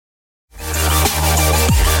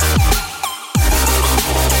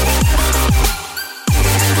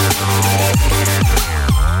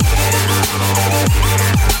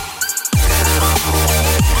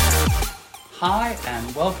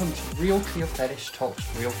welcome to Real Clear Fetish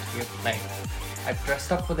Talks Real Clear Play. I've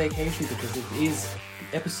dressed up for the occasion because it is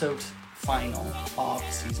the episode final of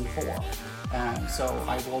season 4. So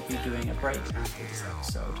I will be doing a break after this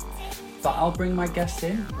episode. But I'll bring my guest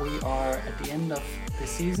in. We are at the end of the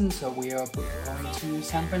season, so we are going to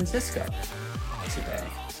San Francisco today.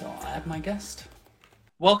 So I have my guest.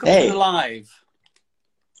 Welcome to the live.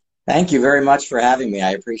 Thank you very much for having me.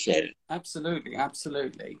 I appreciate it. Absolutely,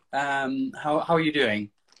 absolutely. How are you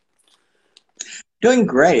doing? Doing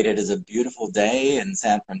great. It is a beautiful day in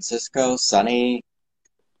San Francisco, sunny,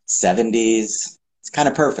 70s. It's kind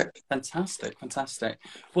of perfect. Fantastic, fantastic.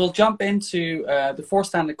 We'll jump into the 4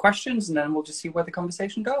 standard questions, and then we'll just see where the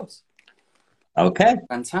conversation goes. Okay.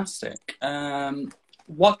 Fantastic.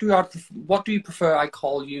 What do you prefer I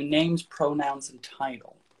call you? Names, pronouns, and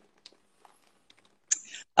title?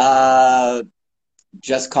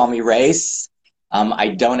 Just call me Race. I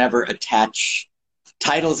don't ever attach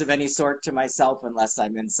titles of any sort to myself unless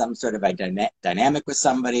I'm in some sort of a dynamic with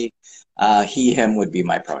somebody. He, him would be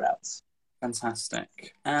my pronouns.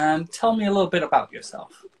 Fantastic. And tell me a little bit about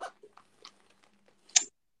yourself.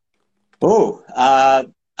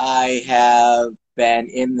 I have been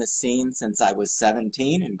in the scene since I was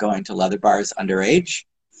 17 and going to leather bars underage.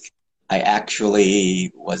 I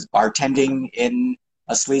actually was bartending in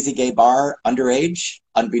a sleazy gay bar underage,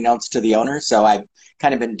 unbeknownst to the owner. So I've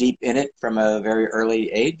kind of been deep in it from a very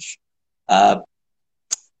early age. Born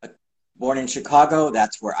in Chicago,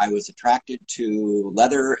 that's where I was attracted to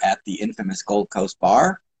leather at the infamous Gold Coast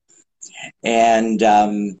Bar. And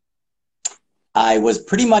I was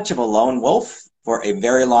pretty much of a lone wolf for a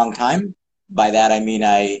very long time. By that, I mean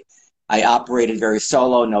I operated very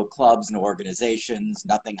solo, no clubs, no organizations,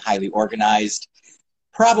 nothing highly organized,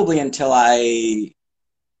 probably until I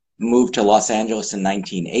moved to Los Angeles in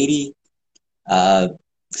 1980,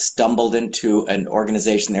 stumbled into an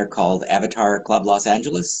organization there called Avatar Club Los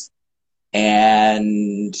Angeles.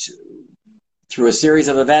 And through a series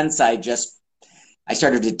of events, I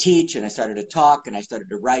started to teach, and I started to talk, and I started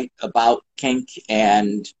to write about kink,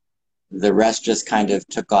 and the rest just kind of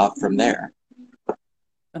took off from there.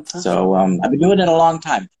 Fantastic. So I've been doing it a long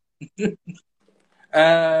time.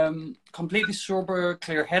 Completely sober,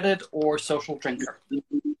 clear-headed, or social drinker?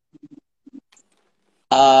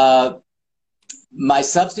 My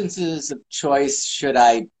substances of choice, should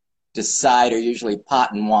I decide, are usually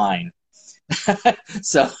pot and wine.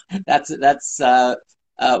 So that's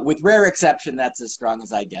with rare exception, that's as strong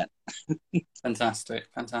as I get. Fantastic,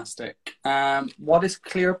 fantastic. What is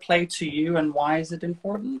clear play to you, and why is it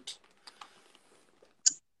important?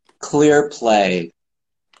 Clear play.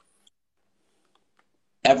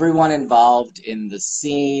 Everyone involved in the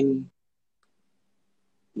scene,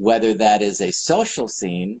 whether that is a social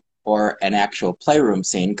scene or an actual playroom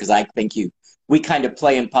scene, because I think we kind of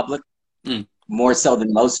play in public more so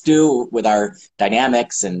than most do with our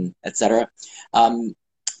dynamics and etc.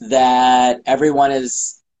 That everyone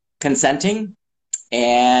is consenting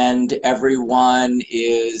and everyone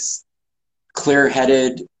is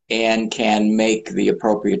clear-headed and can make the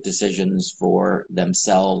appropriate decisions for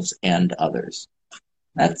themselves and others.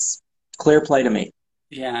 That's clear play to me.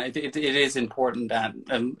 Yeah, it is important that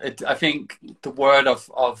I think the word of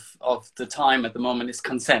the time at the moment is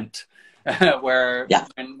consent, where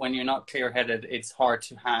when you're not clear-headed, it's hard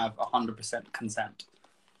to have 100% consent.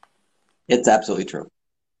 It's absolutely true.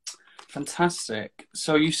 Fantastic.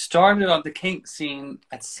 So you started on the kink scene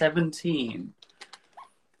at 17.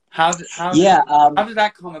 How did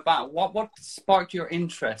that come about? What sparked your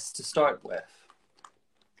interest to start with?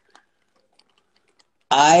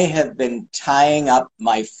 I have been tying up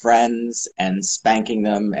my friends and spanking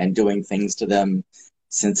them and doing things to them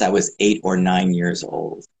since I was 8 or 9 years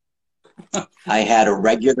old. I had a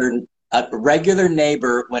regular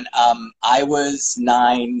neighbor when I was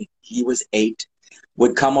 9, he was 8,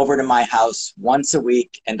 would come over to my house once a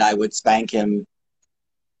week and I would spank him.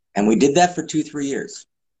 And we did that for 2-3 years.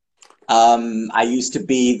 I used to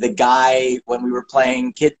be the guy when we were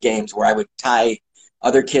playing kid games where I would tie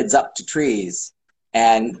other kids up to trees.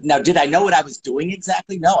 And now, did I know what I was doing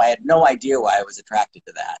exactly? No, I had no idea why I was attracted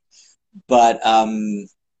to that. But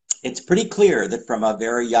it's pretty clear that from a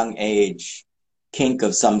very young age, kink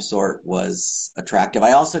of some sort was attractive.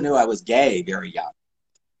 I also knew I was gay very young.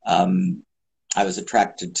 I was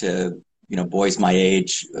attracted to, boys my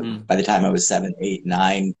age by the time I was 7, 8,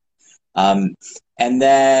 9. And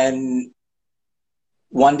then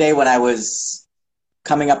one day when I was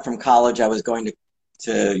coming up from college, I was going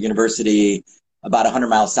to university about 100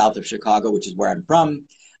 miles south of Chicago, which is where I'm from.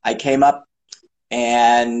 I came up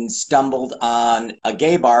and stumbled on a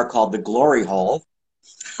gay bar called the Glory Hole.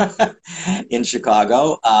 in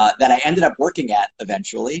Chicago that I ended up working at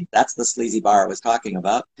eventually. That's the sleazy bar I was talking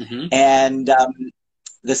about. Mm-hmm. And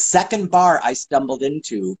the second bar I stumbled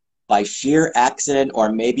into by sheer accident,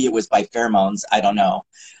 or maybe it was by pheromones, I don't know,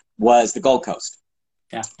 was the Gold Coast.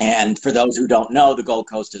 Yeah. And for those who don't know, the Gold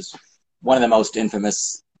Coast is one of the most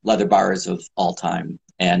infamous leather bars of all time.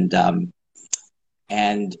 And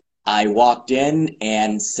I walked in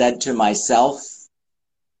and said to myself,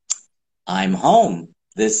 I'm home.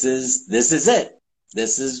 This is it.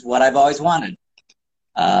 This is what I've always wanted.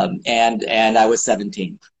 And I was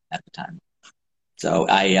 17 at the time. So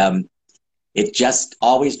it just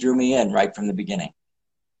always drew me in right from the beginning.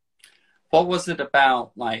 What was it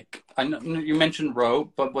about? Like, I know you mentioned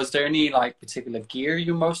rope, but was there any like particular gear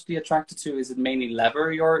you're mostly attracted to? Is it mainly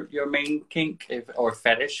leather your main kink, or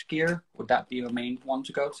fetish gear? Would that be your main one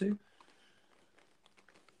to go to?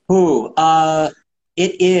 Ooh,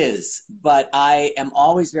 it is, but I am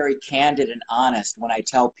always very candid and honest when I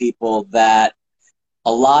tell people that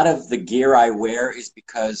a lot of the gear I wear is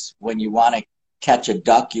because when you want to catch a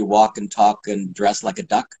duck, you walk and talk and dress like a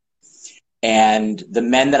duck. And the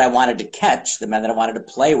men that I wanted to catch, the men that I wanted to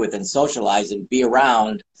play with and socialize and be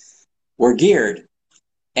around were geared.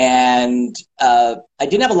 And I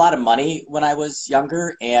didn't have a lot of money when I was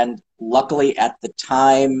younger. And luckily at the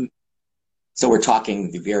time, so we're talking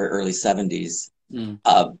the very early 70s,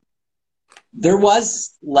 there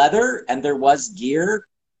was leather and there was gear,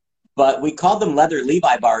 but we called them leather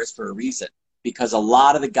Levi bars for a reason, because a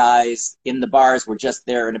lot of the guys in the bars were just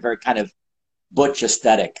there in a very kind of butch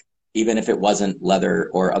aesthetic, even if it wasn't leather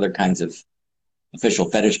or other kinds of official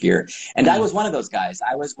fetish gear. And I was one of those guys.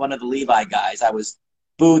 I was one of the Levi guys. I was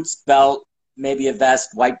boots, belt, maybe a vest,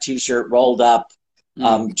 white t-shirt rolled up,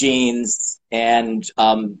 jeans, and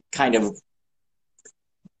kind of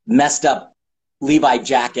messed up Levi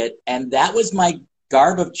jacket. And that was my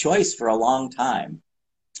garb of choice for a long time.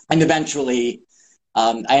 And eventually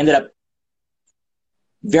I ended up,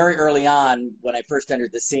 very early on, when I first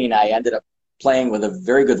entered the scene, I ended up playing with a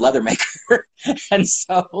very good leather maker. And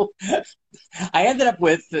so I ended up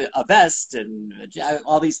with a vest and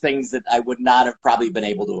all these things that I would not have probably been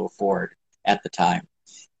able to afford at the time.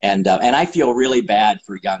 And I feel really bad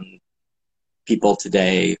for young people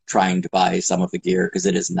today trying to buy some of the gear, because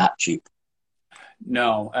it is not cheap.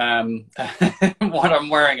 No, what I'm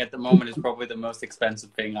wearing at the moment is probably the most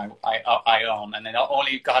expensive thing I own, and I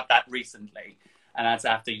only got that recently, and that's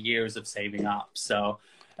after years of saving up. So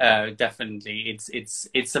definitely,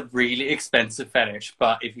 it's a really expensive fetish,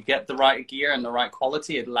 but if you get the right gear and the right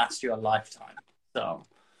quality, it lasts you a lifetime. So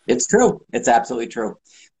it's true. It's absolutely true.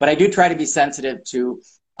 But I do try to be sensitive to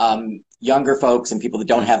younger folks and people that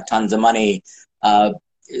don't have tons of money,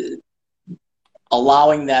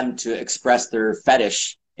 allowing them to express their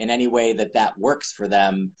fetish in any way that works for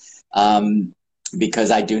them,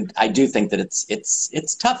 because I do think that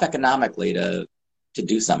it's tough economically to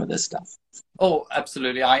do some of this stuff. Oh,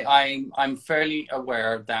 absolutely. I'm fairly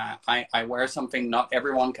aware that I wear something not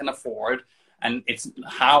everyone can afford, and it's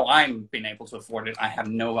how I'm being able to afford it. I have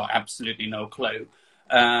absolutely no clue.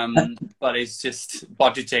 But it's just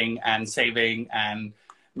budgeting and saving, and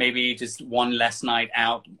maybe just one less night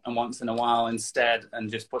out and once in a while instead, and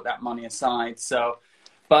just put that money aside. So,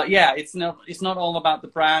 but yeah, it's not all about the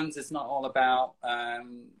brands. It's not all about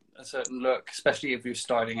a certain look, especially if you're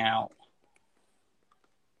starting out.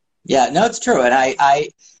 Yeah, no, it's true. And I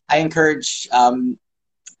encourage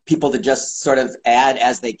people to just sort of add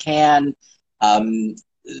as they can.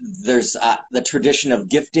 There's the tradition of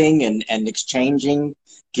gifting and exchanging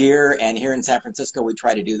gear. And here in San Francisco, we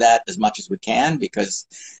try to do that as much as we can, because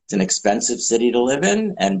it's an expensive city to live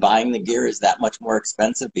in, and buying the gear is that much more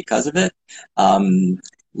expensive because of it.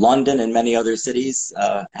 London and many other cities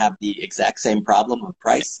have the exact same problem of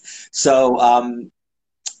price. So,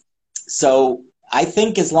 so I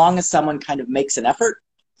think as long as someone kind of makes an effort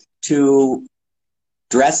to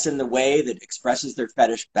dress in the way that expresses their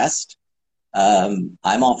fetish best, I'm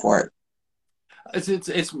all for it.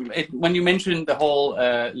 When you mentioned the whole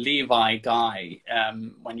Levi guy,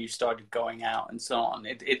 when you started going out and so on,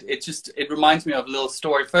 it reminds me of a little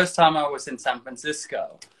story. First time I was in San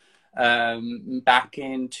Francisco, back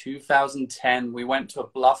in 2010, we went to a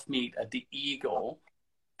bluff meet at the Eagle.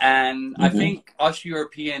 And I think us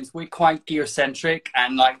Europeans, we're quite gear centric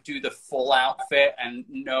and like do the full outfit, and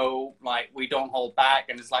no, like we don't hold back.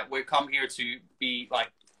 And it's like, we come here to be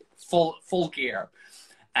like full gear.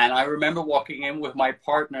 And I remember walking in with my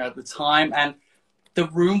partner at the time, and the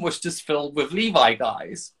room was just filled with Levi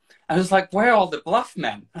guys. And I was like, where are all the bluff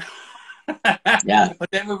men? Yeah, But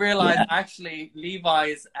then we realized yeah, actually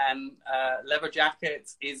Levi's and leather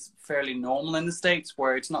jackets is fairly normal in the States,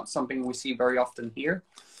 where it's not something we see very often here.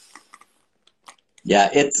 yeah.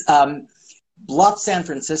 It's Bluff, San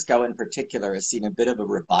Francisco in particular has seen a bit of a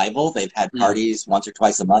revival. They've had Mm. parties once or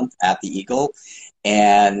twice a month at the Eagle,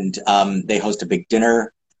 and they host a big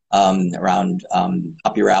dinner around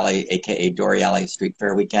up your alley, aka Dory Alley Street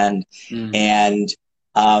Fair weekend, Mm. and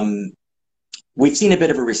um, we've seen a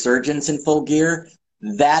bit of a resurgence in full gear.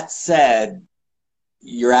 That said,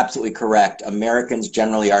 you're absolutely correct. Americans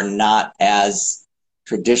generally are not as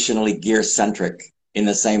traditionally gear centric in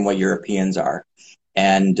the same way Europeans are.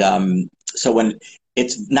 And so when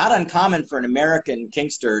it's not uncommon for an American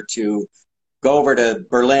kinkster to go over to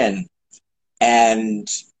Berlin and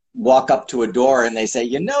walk up to a door and they say,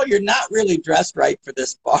 you know, you're not really dressed right for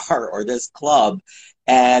this bar or this club.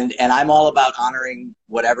 And I'm all about honoring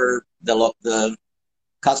whatever the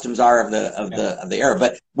customs are of the era.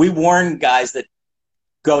 But we warn guys that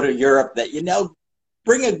go to Europe that, you know,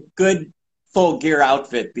 bring a good full gear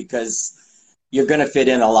outfit because you're going to fit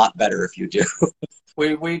in a lot better if you do.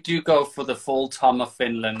 We do go for the full Tom of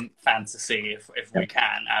Finland fantasy if we Yep.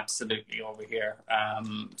 can, absolutely over here.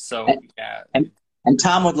 So and, yeah, and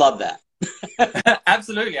Tom would love that.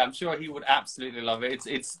 absolutely. I'm sure he would absolutely love it.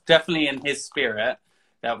 It's definitely in his spirit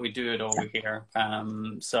that we do it over here.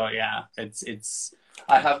 So yeah, it's.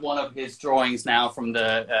 I have one of his drawings now from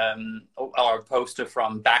the our poster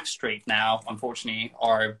from Backstreet. Now, unfortunately,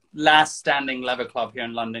 our last standing leather club here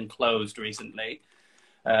in London closed recently.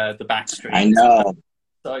 The I Backstreet. know.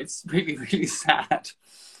 So it's really, really sad.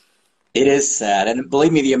 It is sad, and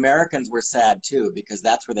believe me, the Americans were sad too because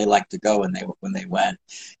that's where they liked to go when they went.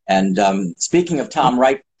 And speaking of Tom,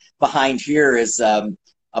 right behind here is a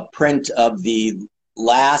print of the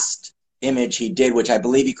last image he did, which I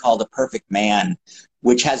believe he called "A Perfect Man,"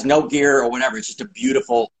 which has no gear or whatever. It's just a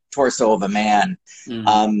beautiful torso of a man.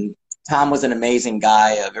 Mm. Tom was an amazing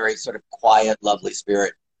guy, a very sort of quiet, lovely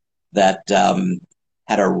spirit that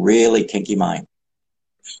had a really kinky mind.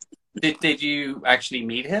 Did you actually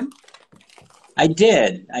meet him? I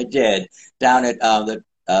did down at the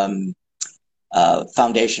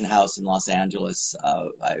Foundation House in Los Angeles.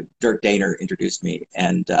 Dirk Daner introduced me,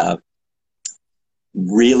 and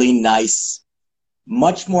really nice,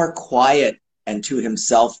 much more quiet and to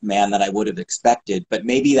himself man than I would have expected. But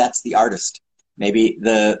maybe that's the artist. Maybe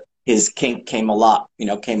his kink came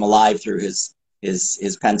came alive through his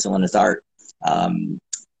pencil and his art.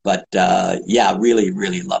 But yeah, really,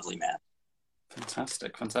 really lovely man.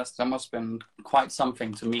 Fantastic, fantastic. That must have been quite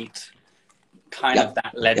something to meet kind of Yep,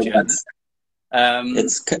 that it legend. was. Um,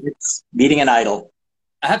 It's meeting an idol.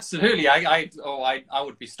 absolutely. I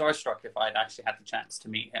would be starstruck if I'd actually had the chance to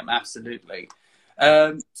meet him. Absolutely.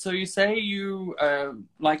 So you say you,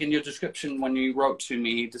 like in your description when you wrote to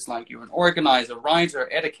me, just like you're an organizer, writer,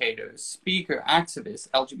 educator, speaker, activist,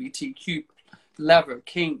 LGBTQ, leather,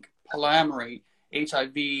 kink, polyamory,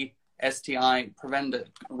 HIV, STI prevented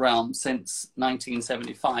realm since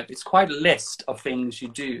 1975. It's quite a list of things you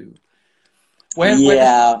do.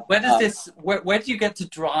 Yeah. Where do you get to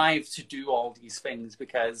drive to do all these things?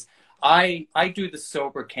 Because I do the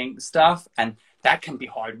sober kink stuff, and that can be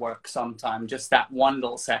hard work sometimes, just that one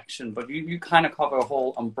little section. But you kind of cover a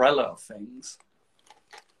whole umbrella of things.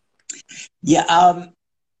 Yeah.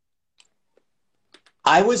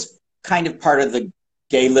 I was kind of part of the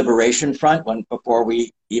gay liberation front before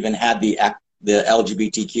we even had the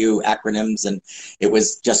LGBTQ acronyms, and it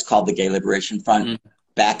was just called the Gay Liberation Front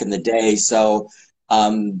back in the day. So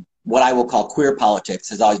what I will call queer politics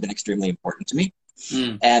has always been extremely important to me.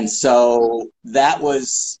 And so that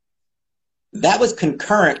was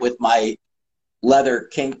concurrent with my leather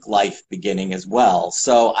kink life beginning as well.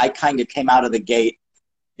 So I kind of came out of the gate,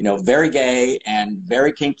 very gay and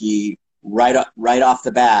very kinky right off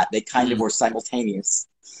the bat. They kind of were simultaneous.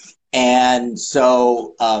 And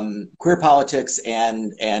so queer politics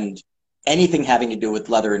and anything having to do with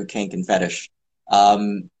leather and kink and fetish.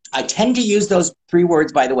 I tend to use those three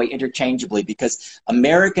words, by the way, interchangeably because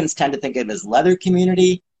Americans tend to think of it as leather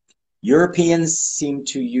community. Europeans seem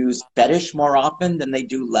to use fetish more often than they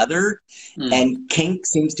do leather. And kink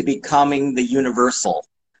seems to be becoming the universal.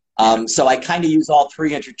 So I kind of use all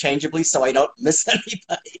three interchangeably so I don't miss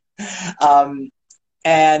anybody.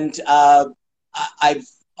 I've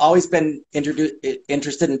always been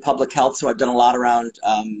interested in public health, so I've done a lot around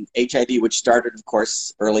HIV, which started, of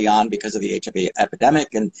course, early on because of the HIV epidemic,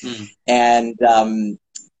 and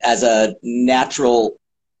as a natural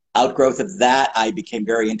outgrowth of that, I became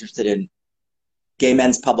very interested in gay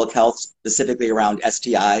men's public health, specifically around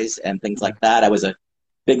STIs and things like that. I was a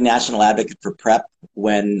big national advocate for PrEP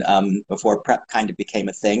when before PrEP kind of became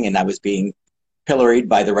a thing, and I was being pilloried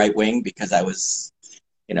by the right wing because I was,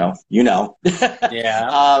 Yeah.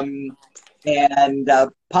 And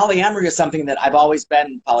polyamory is something that I've always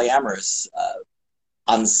been polyamorous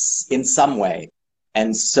in some way.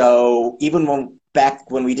 And so even back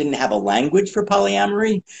when we didn't have a language for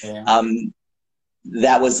polyamory, Yeah.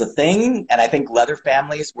 that was a thing. And I think leather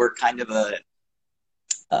families were kind of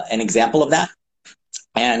an example of that.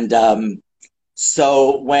 And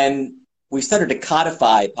so when we started to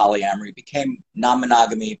codify polyamory, became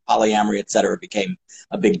non-monogamy, polyamory, et cetera, became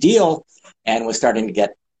a big deal and was starting to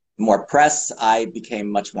get more press. I became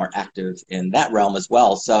much more active in that realm as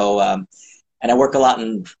well. So, and I work a lot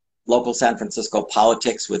in local San Francisco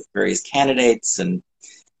politics with various candidates, and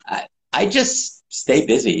I just stay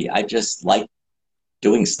busy. I just like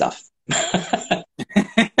doing stuff.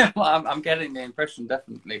 Well, I'm getting the impression,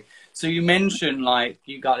 definitely. So you mentioned like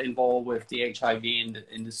you got involved with the HIV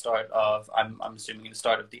in the start of, I'm assuming in the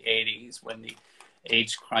start of the 80s when the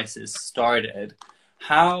AIDS crisis started.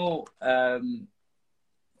 How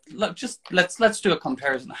look, just let's do a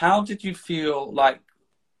comparison. How did you feel like?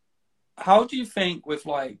 How do you think with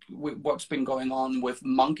what's been going on with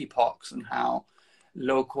monkeypox and how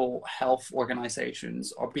local health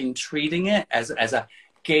organizations are being treating it as a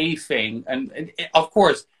gay thing, and of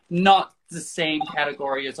course not the same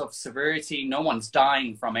category as of severity. No one's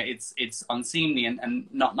dying from it. It's unseemly and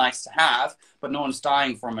not nice to have, but no one's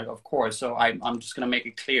dying from it, of course. So I'm just going to make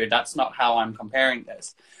it clear that's not how I'm comparing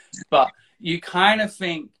this. But you kind of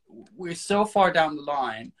think we're so far down the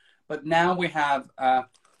line, but now we have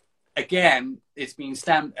again, it's being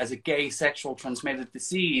stamped as a gay sexual transmitted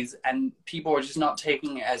disease, and people are just not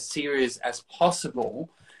taking it as serious as possible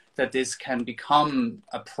that this can become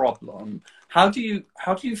a problem. How do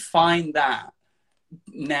you find that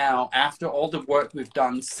now, after all the work we've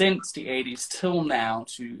done since the 80s till now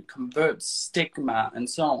to convert stigma and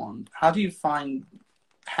so on? How do you find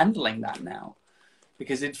handling that now?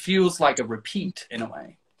 Because it feels like a repeat in a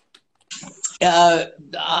way.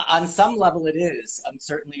 On some level it is.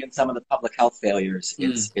 Certainly in some of the public health failures,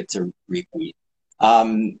 it's a repeat.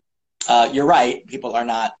 You're right. People are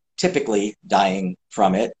not typically dying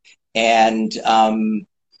from it. And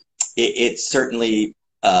it certainly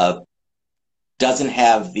doesn't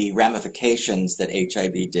have the ramifications that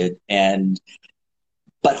HIV did.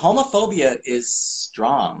 But homophobia is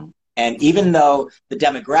strong. And even though the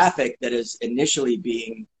demographic that is initially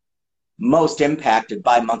being most impacted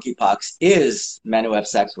by monkeypox is men who have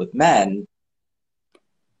sex with men,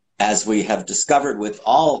 as we have discovered with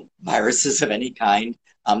all viruses of any kind,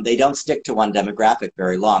 they don't stick to one demographic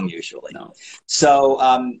very long usually. No. So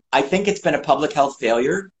I think it's been a public health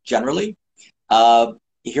failure generally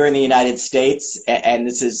here in the United States, and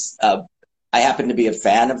this is I happen to be a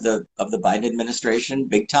fan of the Biden administration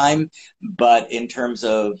big time, but in terms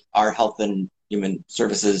of our Health and Human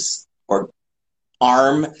Services or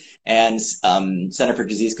arm and Center for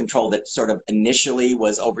Disease Control that sort of initially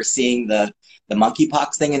was overseeing the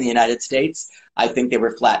monkeypox thing in the United States, I think they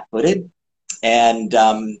were flat-footed, and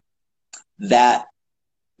that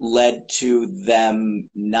led to them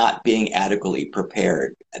not being adequately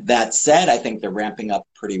prepared. That said, I think they're ramping up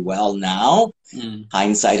pretty well now.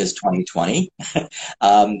 Hindsight is 20/20.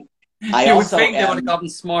 You would think they would have gotten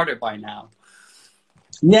smarter by now.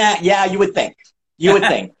 Yeah, you would think. You would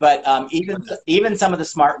think, but even some of the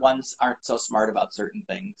smart ones aren't so smart about certain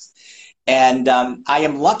things. And I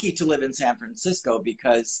am lucky to live in San Francisco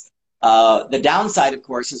because the downside, of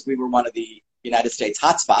course, is we were one of the United States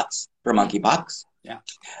hotspots for monkeypox. Yeah.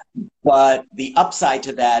 But the upside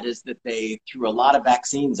to that is that they threw a lot of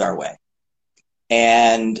vaccines our way.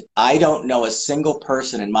 And I don't know a single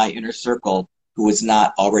person in my inner circle who is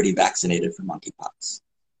not already vaccinated for monkeypox.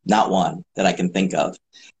 Not one that I can think of.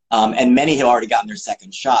 And many have already gotten their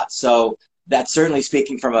second shot. So that's certainly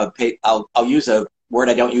speaking from I'll use a word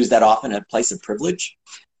I don't use that often, a place of privilege,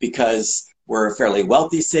 because we're a fairly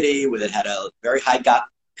wealthy city that had a very high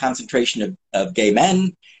concentration of gay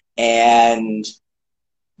men. And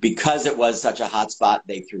because it was such a hot spot,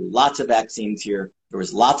 they threw lots of vaccines here. There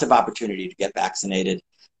was lots of opportunity to get vaccinated.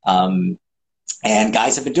 And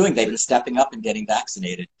guys they've been stepping up and getting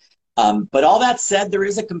vaccinated. But all that said, there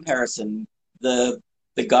is a comparison. The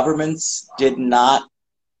governments did not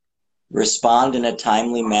respond in a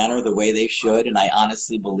timely manner the way they should, and I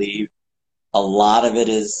honestly believe a lot of it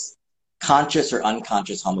is conscious or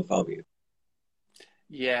unconscious homophobia.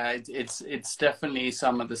 Yeah, it's definitely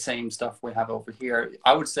some of the same stuff we have over here.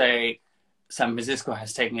 I would say San Francisco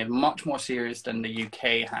has taken it much more serious than the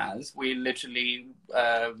UK has. We literally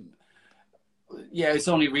yeah, it's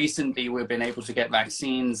only recently we've been able to get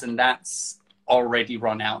vaccines, and that's already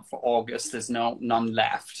run out for August. There's none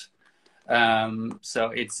left.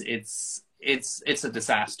 So it's a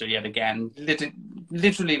disaster yet again.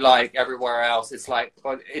 Literally, like everywhere else, it's like,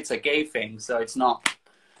 but it's a gay thing, so it's not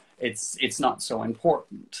so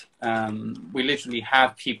important. We literally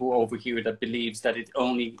have people over here that believes that it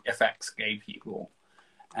only affects gay people,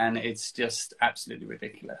 and it's just absolutely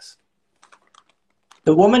ridiculous.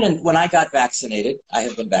 The woman, when I got vaccinated, I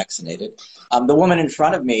have been vaccinated. The woman in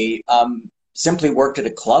front of me simply worked at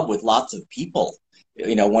a club with lots of people.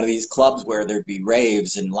 You know, one of these clubs where there'd be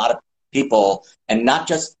raves and a lot of people, and not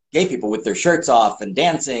just gay people, with their shirts off and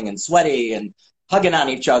dancing and sweaty and hugging on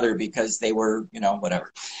each other because they were, you know,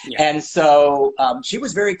 whatever. Yeah. And so she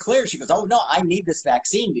was very clear. She goes, "Oh no, I need this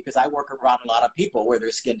vaccine because I work around a lot of people where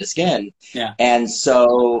they're skin to skin." Yeah. And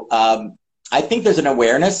so I think there's an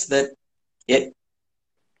awareness that it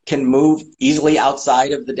can move easily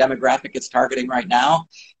outside of the demographic it's targeting right now,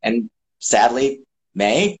 and sadly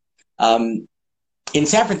may. In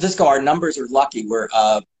San Francisco, our numbers are lucky. We're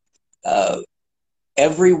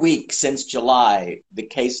every week since July, the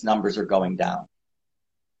case numbers are going down.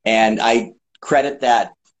 And I credit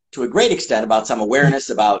that to a great extent about some awareness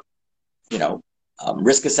about, you know,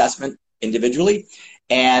 risk assessment individually,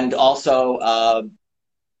 and also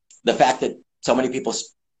the fact that so many people,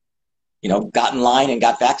 you know, got in line and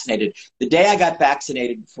got vaccinated. The day I got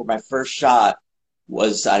vaccinated for my first shot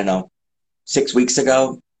was, I don't know, 6 weeks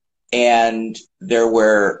ago. And there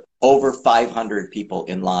were over 500 people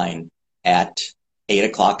in line at 8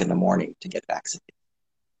 o'clock in the morning to get vaccinated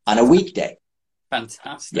on a weekday.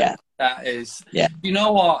 Fantastic. Yeah. That is, yeah. You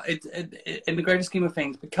know what, in the greater scheme of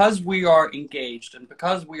things, because we are engaged and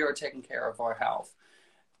because we are taking care of our health,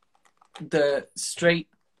 the straight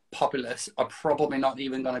populace are probably not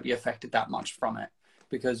even going to be affected that much from it,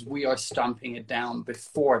 because we are stamping it down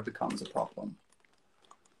before it becomes a problem.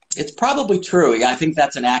 It's probably true. Yeah, I think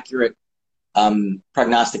that's an accurate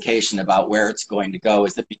prognostication about where it's going to go,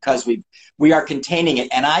 is that because we are containing it.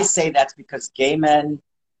 And I say that's because gay men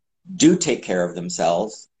do take care of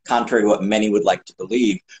themselves, contrary to what many would like to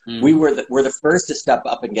believe. Mm-hmm. We're the first to step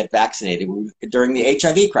up and get vaccinated. During the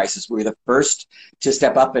HIV crisis, we were the first to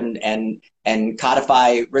step up and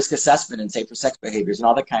codify risk assessment and safer sex behaviors and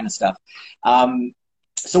all that kind of stuff.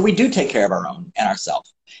 So we do take care of our own and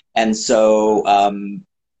ourselves. And so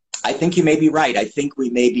I think you may be right. I think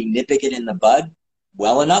we may be nipping it in the bud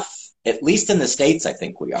well enough, at least in the States, I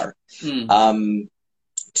think we are,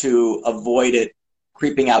 to avoid it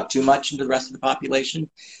creeping out too much into the rest of the population.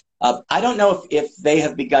 I don't know if they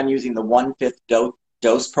have begun using the 1/5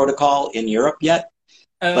 dose protocol in Europe yet,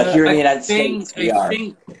 but here in the United States, we are.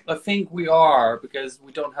 I think we are, because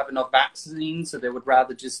we don't have enough vaccines, so they would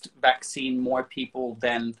rather just vaccine more people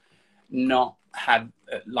than not have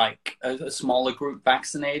like a smaller group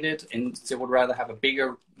vaccinated, and they would rather have a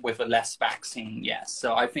bigger with a less vaccine. Yes,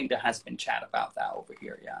 so I think there has been chat about that over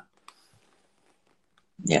here.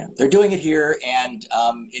 Yeah, they're doing it here, and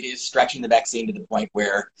it is stretching the vaccine to the point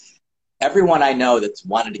where everyone I know that's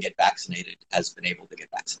wanted to get vaccinated has been able to get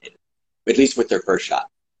vaccinated, at least with their first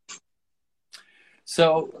shot.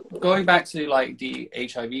 So going back to like the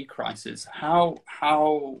HIV crisis,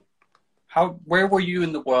 where were you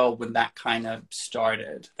in the world when that kind of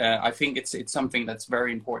started? I think it's something that's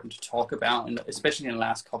very important to talk about, and especially in the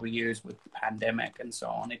last couple of years with the pandemic and so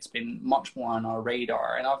on, it's been much more on our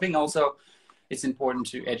radar. And I think also it's important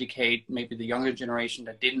to educate maybe the younger generation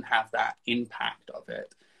that didn't have that impact of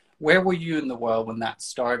it. Where were you in the world when that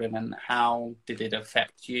started, and how did it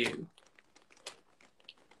affect you?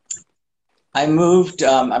 I moved,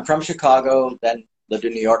 I'm from Chicago, then lived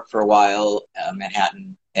in New York for a while,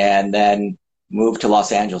 Manhattan, and then moved to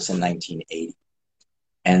Los Angeles in 1980.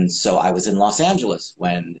 And so I was in Los Angeles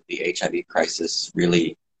when the HIV crisis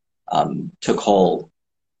really took hold.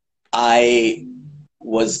 I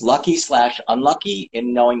was lucky/unlucky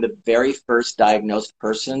in knowing the very first diagnosed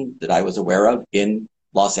person that I was aware of in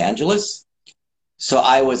Los Angeles. So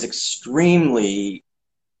I was extremely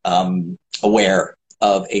aware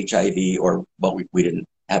of HIV, or well, we didn't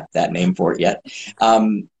have that name for it yet,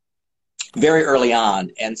 very early on.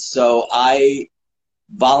 And so I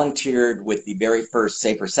volunteered with the very first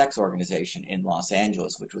safer sex organization in Los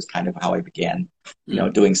Angeles, which was kind of how I began, you know,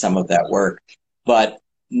 doing some of that work. But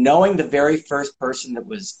knowing the very first person that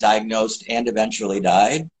was diagnosed and eventually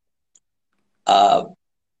died had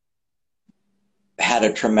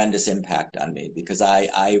a tremendous impact on me, because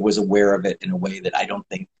I was aware of it in a way that I don't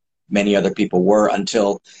think many other people were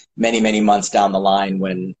until many, many months down the line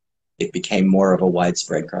when it became more of a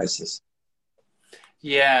widespread crisis.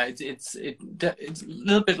 Yeah, it's a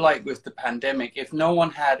little bit like with the pandemic. If no one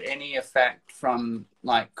had any effect from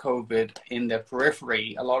like COVID in their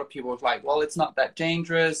periphery, a lot of people was like, well, it's not that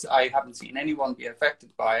dangerous. I haven't seen anyone be affected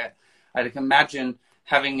by it. I can imagine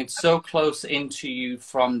having it so close into you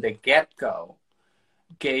from the get-go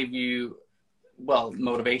gave you, well,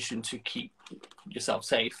 motivation to keep yourself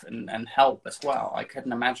safe and help as well. I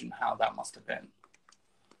couldn't imagine how that must have been.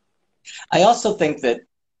 I also think that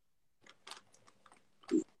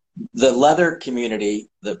the leather community,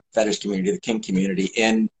 the fetish community, the kink community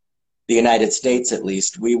in the United States, at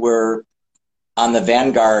least, we were on the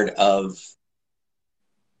vanguard of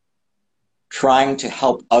trying to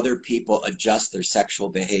help other people adjust their sexual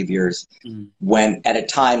behaviors when at a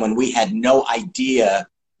time when we had no idea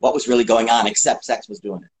what was really going on except sex was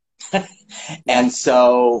doing it. And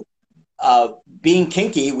so being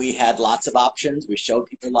kinky, we had lots of options. We showed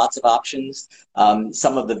people lots of options.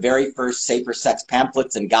 Some of the very first safer sex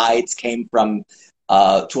pamphlets and guides came from,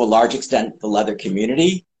 to a large extent, the leather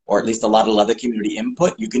community, or at least a lot of leather community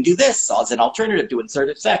input. You can do this as an alternative to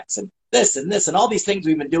insertive sex, and this and this, and all these things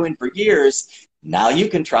we've been doing for years. Now you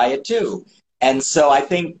can try it too. And so I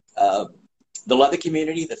think the leather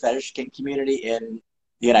community, the fetish kink community in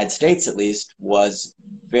the United States, at least, was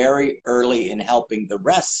very early in helping the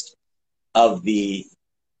rest of the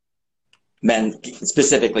men,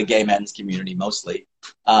 specifically gay men's community mostly,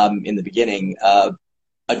 in the beginning,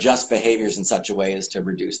 adjust behaviors in such a way as to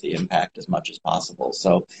reduce the impact as much as possible.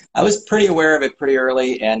 So I was pretty aware of it pretty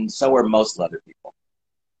early, and so were most leather people.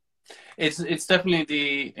 It's definitely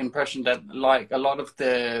the impression that like a lot of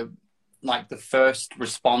the first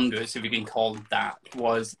responders, if you can call it that,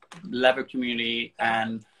 was leather community,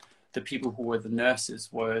 and the people who were the nurses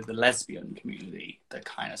were the lesbian community that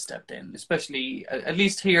kind of stepped in, especially at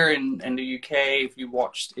least here in the UK. If you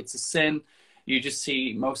watched It's a Sin, you just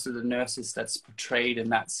see most of the nurses that's portrayed in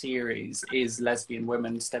that series is lesbian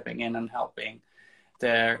women stepping in and helping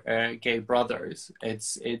their gay brothers.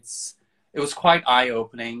 It was quite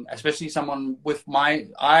eye-opening, especially someone with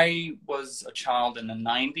I was a child in the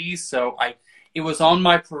 90s, so it was on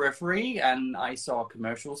my periphery and I saw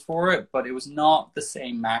commercials for it, but it was not the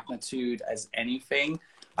same magnitude as anything.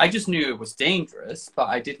 I just knew it was dangerous, but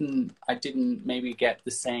I didn't maybe get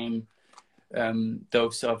the same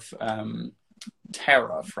dose of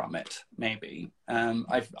terror from it, maybe.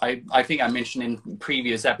 I think I mentioned in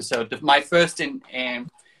previous episode that my first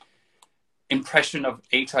impression of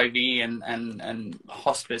HIV and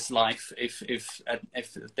hospice life, if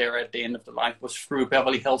they're at the end of the life, was through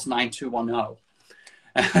Beverly Hills 90210.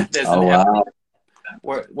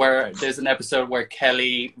 Where there's an episode where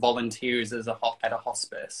Kelly volunteers as at a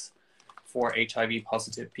hospice for HIV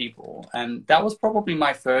positive people, and that was probably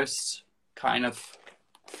my first kind of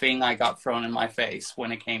thing I got thrown in my face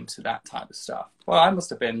when it came to that type of stuff. Well, I must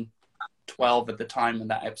have been 12 at the time when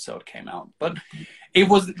that episode came out, but it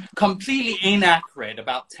was completely inaccurate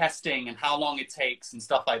about testing and how long it takes and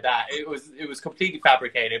stuff like that. It was completely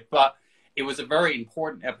fabricated, but it was a very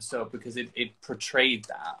important episode because it portrayed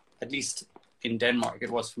that, at least in Denmark, it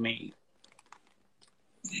was for me.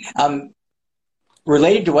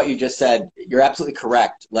 Related to what you just said, you're absolutely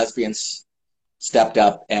correct. Lesbians stepped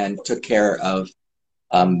up and took care of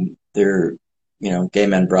their gay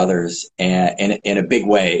men brothers and in a big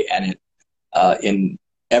way, and in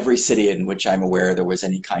every city in which I'm aware there was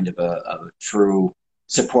any kind of a true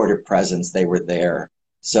supportive presence, they were there.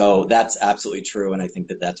 So that's absolutely true, and I think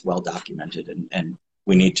that that's well documented, and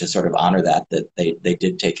we need to sort of honor that they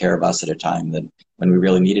did take care of us at a time when we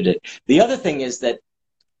really needed it. The other thing is that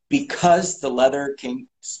because the leather kink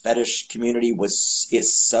fetish community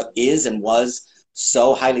is and was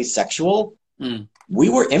so highly sexual, we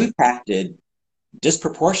were impacted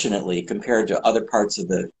disproportionately compared to other parts of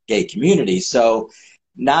the gay community. So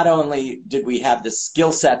not only did we have the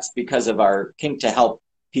skill sets because of our kink to help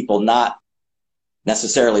people not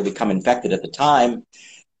necessarily become infected at the time,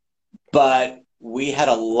 but we had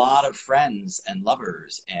a lot of friends and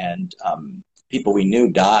lovers and people we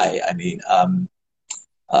knew die. I mean,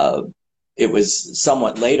 it was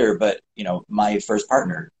somewhat later, but my first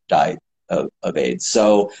partner died of AIDS.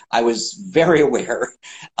 So I was very aware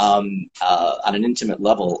on an intimate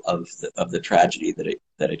level of the tragedy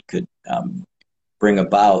that it could bring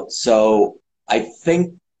about. So I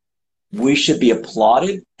think we should be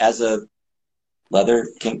applauded as a leather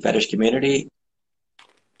kink fetish community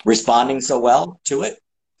responding so well to it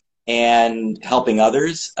and helping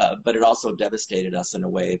others, but it also devastated us in a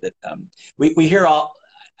way that we hear all,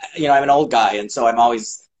 I'm an old guy, and so I'm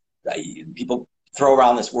always, people throw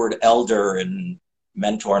around this word elder and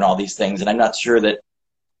mentor and all these things, and I'm not sure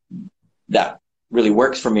that really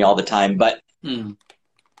works for me all the time, but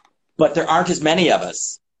but there aren't as many of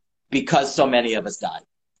us because so many of us died.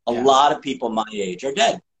 A lot of people my age are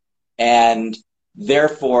dead. And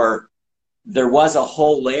therefore, there was a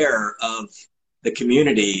whole layer of the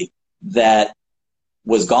community that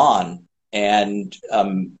was gone, and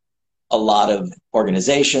a lot of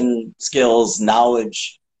organization skills,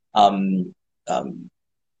 knowledge,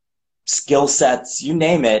 skill sets, you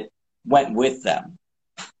name it, went with them.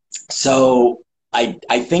 So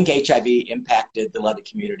I think HIV impacted the leather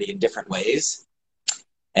community in different ways,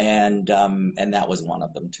 and that was one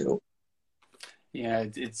of them too. Yeah,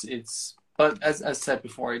 but as said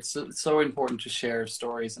before, it's so important to share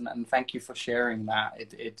stories, and thank you for sharing that.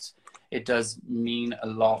 It does mean a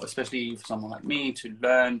lot, especially for someone like me, to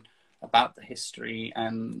learn about the history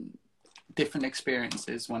and different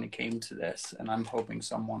experiences when it came to this. And I'm hoping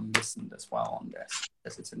someone listened as well on this,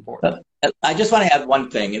 because it's important. I just want to add one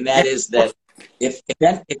thing, and that is that if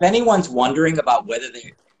anyone's wondering about whether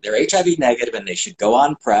they're HIV negative and they should go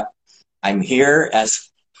on PrEP, I'm here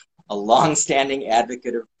as a long-standing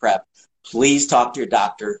advocate of PrEP. Please talk to your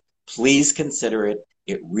doctor. Please consider it.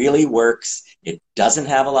 It really works. It doesn't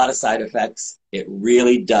have a lot of side effects. It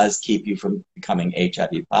really does keep you from becoming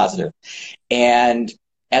HIV positive. And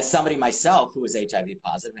as somebody myself who was HIV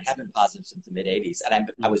positive and have been positive since the mid-'80s,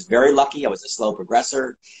 and I was very lucky. I was a slow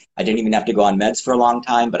progressor. I didn't even have to go on meds for a long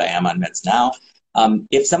time, but I am on meds now.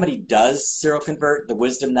 If somebody does seroconvert, the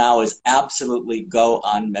wisdom now is absolutely go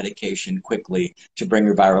on medication quickly to bring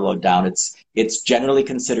your viral load down. It's generally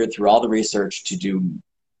considered through all the research to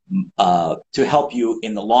help you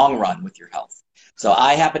in the long run with your health. So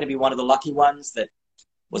I happen to be one of the lucky ones that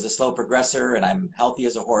was a slow progressor, and I'm healthy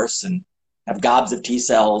as a horse and have gobs of T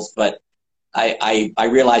cells, but I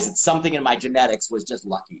realized that something in my genetics was just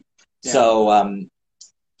lucky. Yeah.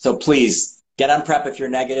 So please get on PrEP if you're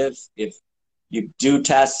negative. If you do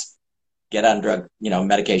test, get on drug,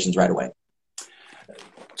 medications right away.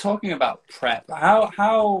 Talking about PrEP,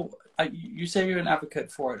 how you say you're an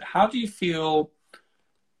advocate for it. How do you feel?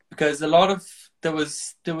 Because there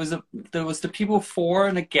was the people for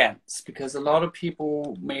and against, because a lot of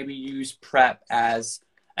people maybe use PrEP as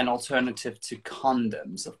an alternative to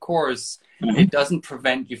condoms. Of course, it doesn't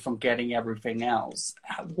prevent you from getting everything else.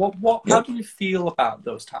 How do you feel about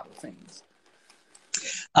those type of things?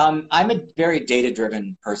 I'm a very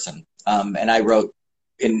data-driven person, and I wrote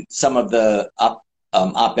in some of the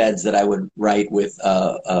op-eds that I would write with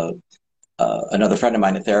another friend of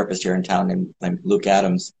mine, a therapist here in town named Luke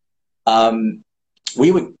Adams.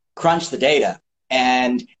 We would crunch the data,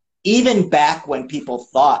 and even back when people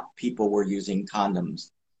thought people were using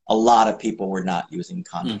condoms, a lot of people were not using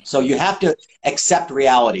condoms. So you have to accept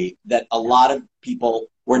reality that a lot of people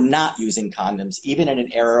were not using condoms, even in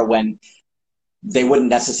an era when they wouldn't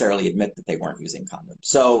necessarily admit that they weren't using condoms.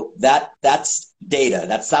 So that's data.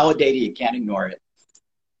 That's solid data. You can't ignore it.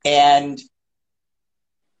 And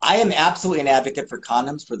I am absolutely an advocate for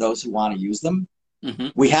condoms for those who want to use them.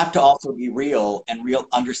 We have to also be real and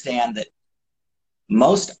understand that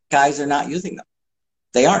most guys are not using them.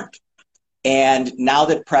 They aren't. And now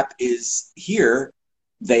that PrEP is here,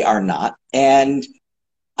 they are not. And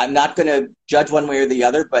I'm not going to judge one way or the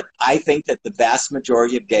other, but I think that the vast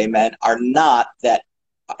majority of gay men are not that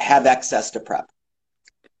have access to PrEP.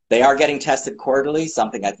 They are getting tested quarterly,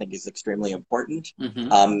 something I think is extremely important.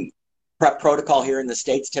 PrEP protocol here in the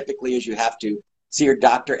States typically is you have to see your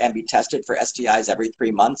doctor and be tested for STIs every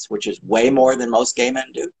 3 months, which is way more than most gay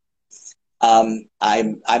men do. I'm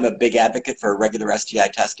a big advocate for regular STI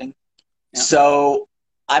testing. Yeah. So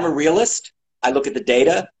I'm a realist. I look at the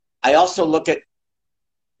data. I also look at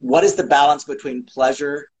what is the balance between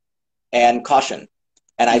pleasure and caution.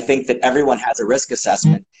 And I think that everyone has a risk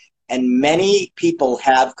assessment. And many people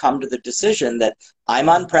have come to the decision that I'm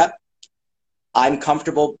on PrEP. I'm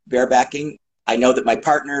comfortable barebacking. I know that my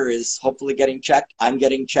partner is hopefully getting checked. I'm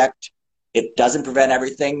getting checked. It doesn't prevent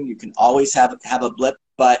everything. You can always have a blip,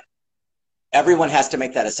 but everyone has to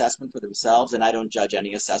make that assessment for themselves, and I don't judge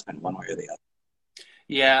any assessment one way or the other.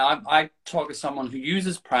 Yeah, I talk to someone who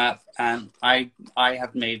uses PrEP, and I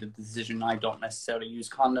have made the decision I don't necessarily use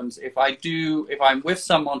condoms. If I'm with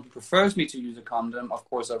someone who prefers me to use a condom, of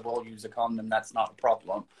course I will use a condom. That's not a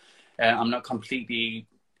problem. I'm not completely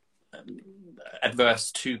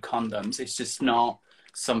adverse to condoms. It's just not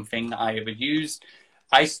something I ever used.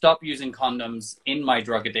 I stopped using condoms in my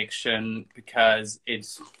drug addiction because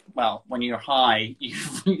when you're high,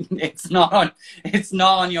 it's not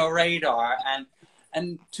on your radar.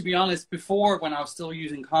 And to be honest, before, when I was still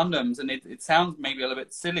using condoms, and it sounds maybe a little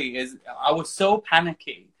bit silly, I was so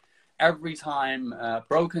panicky every time a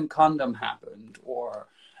broken condom happened, or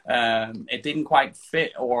it didn't quite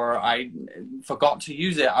fit or I forgot to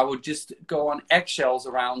use it, I would just go on eggshells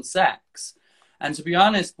around sex. And to be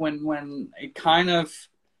honest, when it kind of,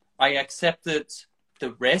 I accepted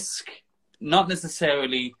the risk, not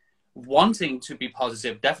necessarily wanting to be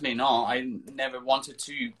positive, definitely not. I never wanted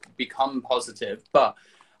to become positive, but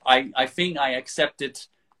I think I accepted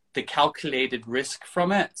the calculated risk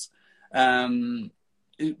from it,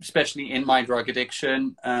 especially in my drug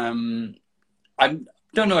addiction. I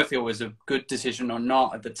don't know if it was a good decision or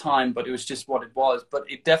not at the time, but it was just what it was. But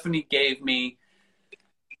it definitely gave me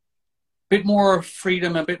bit more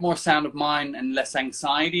freedom, a bit more sound of mind, and less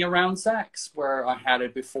anxiety around sex, where I had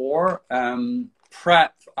it before.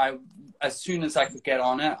 Prep, as soon as I could get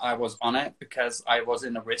on it, I was on it because I was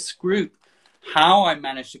in a risk group. How I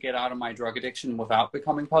managed to get out of my drug addiction without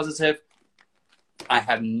becoming positive, I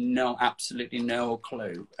have absolutely no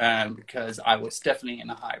clue, because I was definitely in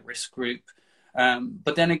a high risk group.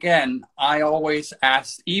 But then again, I always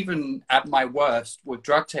asked, even at my worst with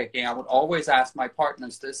drug taking, I would always ask my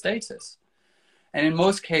partners their status. And in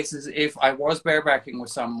most cases, if I was barebacking with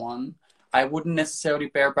someone, I wouldn't necessarily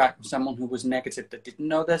bareback with someone who was negative that didn't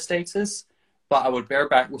know their status, but I would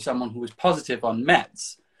bareback with someone who was positive on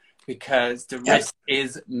meds, because the risk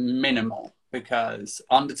is minimal, because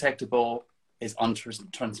undetectable is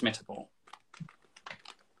untransmittable.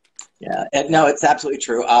 Yeah, no, it's absolutely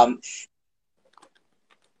true.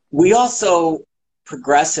 We also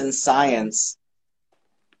progress in science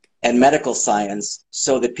and medical science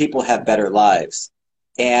so that people have better lives.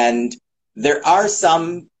 And there are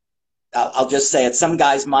some, I'll just say it, some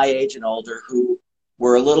guys my age and older who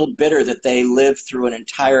were a little bitter that they lived through an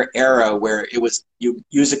entire era where it was, you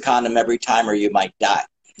use a condom every time or you might die.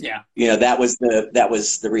 Yeah. You know, that was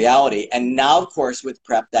the reality. And now, of course, with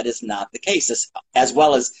PrEP, that is not the case. As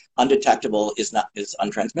well as undetectable is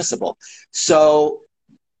untransmissible. So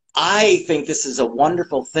I think this is a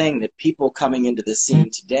wonderful thing that people coming into the scene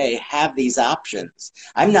today have these options.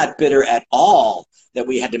 I'm not bitter at all that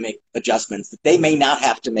we had to make adjustments that they may not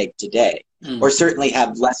have to make today, or certainly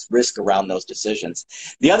have less risk around those decisions.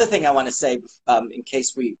 The other thing I want to say, in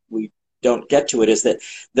case we don't get to it, is that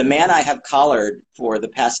the man I have collared for the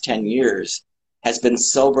past 10 years has been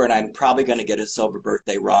sober, and I'm probably going to get his sober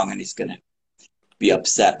birthday wrong, and he's going to be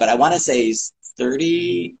upset. But I want to say he's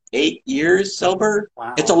 38 years sober.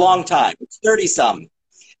 Wow. It's a long time. It's 30-some.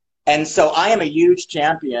 And so I am a huge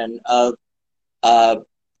champion of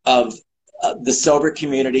the sober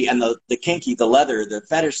community and the kinky, the leather, the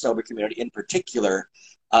fetish sober community in particular,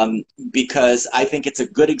 because I think it's a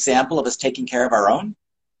good example of us taking care of our own.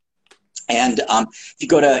 And if you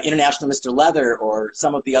go to International Mr. Leather or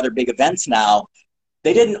some of the other big events now,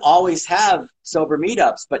 they didn't always have sober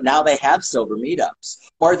meetups, but now they have sober meetups.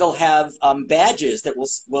 Or they'll have badges that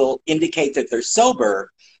will indicate that they're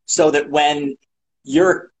sober, so that when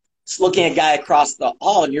you're looking at a guy across the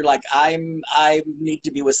hall and you're like, I need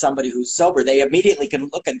to be with somebody who's sober, they immediately can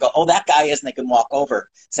look and go, oh, that guy is, and they can walk over,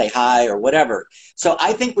 say hi or whatever. So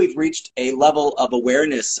I think we've reached a level of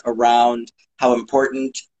awareness around how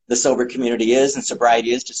important the sober community is and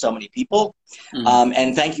sobriety is to so many people.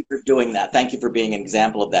 And thank you for doing that. Thank you for being an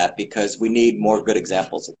example of that, because we need more good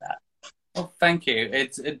examples of that. Oh, thank you.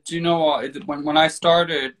 Do you know what? When I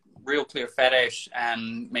started RealClearFetish,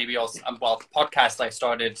 and maybe also, well, the podcast I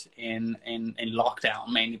started in lockdown,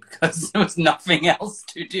 mainly because there was nothing else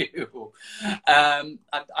to do.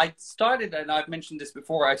 I started, and I've mentioned this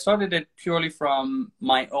before, I started it purely from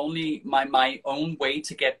my own way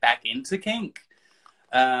to get back into kink.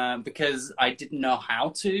 Because I didn't know how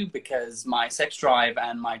to, because my sex drive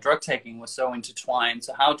and my drug taking was so intertwined.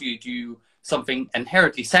 So how do you do something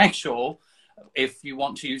inherently sexual if you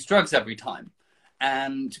want to use drugs every time?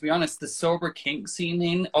 And to be honest, the sober kink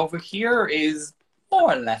scene over here is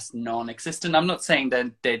more or less non-existent. I'm not saying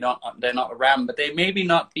that they're not around, but they maybe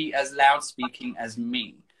not be as loud speaking as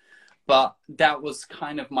me. But that was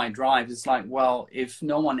kind of my drive. It's like, well, if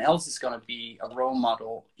no one else is going to be a role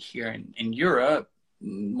model here in Europe,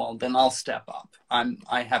 well, then I'll step up.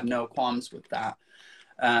 I have no qualms with that.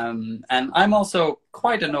 And I'm also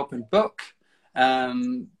quite an open book.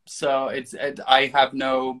 So I have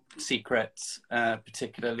no secrets,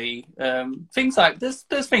 particularly. Things like this,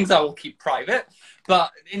 there's things I will keep private,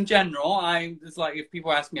 but in general, it's like, if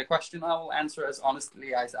people ask me a question, I will answer as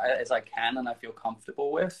honestly as I can and I feel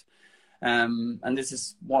comfortable with. And this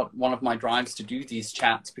is one of my drives to do these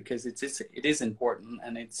chats, because it is important,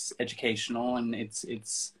 and it's educational, and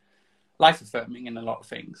it's life affirming in a lot of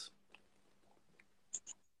things.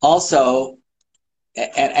 Also,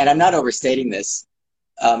 and I'm not overstating this,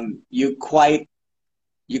 you quite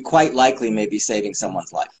likely may be saving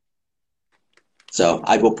someone's life. So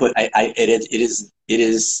I will put, I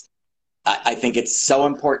think it's so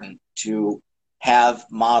important to have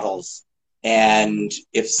models. And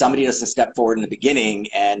if somebody doesn't step forward in the beginning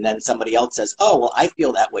and then somebody else says, oh, well, I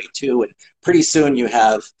feel that way too. And pretty soon you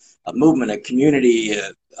have a movement, a community,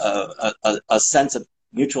 a sense of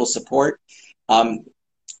mutual support. You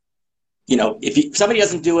know, if somebody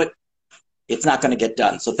doesn't do it, it's not going to get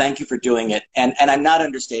done. So thank you for doing it. And I'm not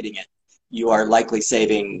understating it. You are likely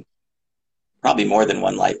saving probably more than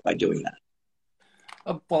one life by doing that.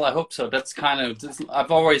 Well, I hope so. That's kind of,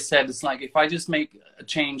 I've always said, it's like, if I just make a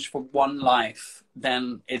change for one life,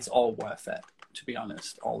 then it's all worth it, to be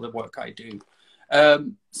honest, all the work I do.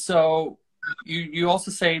 So you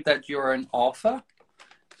also say that you're an author.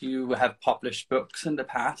 You have published books in the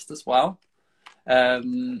past as well. I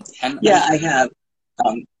have.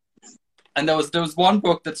 And there was one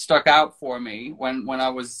book that stuck out for me when I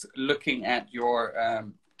was looking at your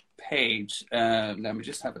page. Let me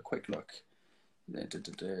just have a quick look.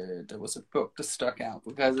 There was a book that stuck out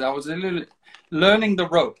because I was learning the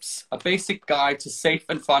ropes, a basic guide to safe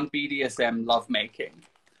and fun BDSM lovemaking,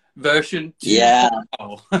 version 2. Yeah.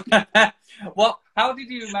 Well, how did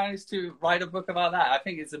you manage to write a book about that? I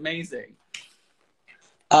think it's amazing.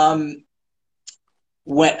 When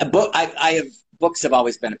a book, books have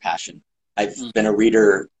always been a passion. I've been a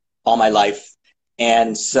reader all my life,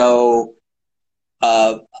 and so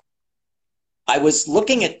I was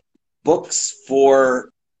looking at books for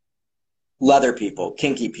leather people,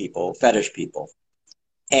 kinky people, fetish people.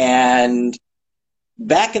 And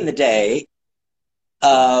back in the day,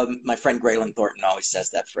 my friend Graylin Thornton always says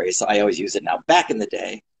that phrase, so I always use it now. Back in the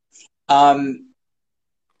day,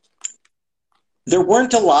 there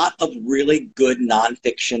weren't a lot of really good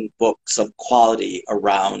nonfiction books of quality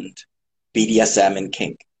around BDSM and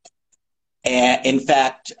kink. And in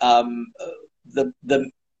fact,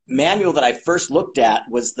 the manual that I first looked at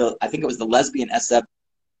was I think it was the Lesbian SF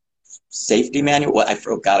Safety Manual. Well, I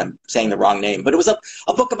forgot, I'm saying the wrong name, but it was a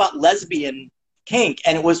book about lesbian kink,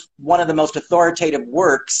 and it was one of the most authoritative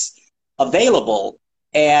works available.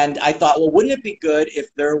 And I thought, well, wouldn't it be good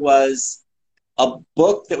if there was a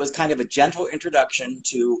book that was kind of a gentle introduction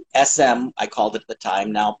to SM, I called it at the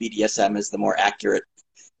time. Now BDSM is the more accurate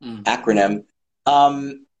acronym.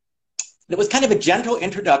 It was kind of a gentle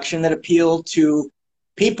introduction that appealed to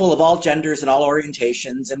people of all genders and all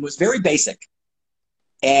orientations and was very basic.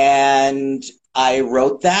 And I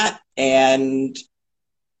wrote that, and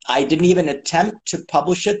I didn't even attempt to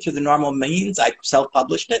publish it through the normal means. I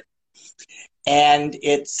self-published it. And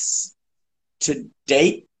it's, to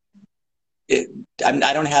date, I'm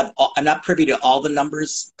not privy to all the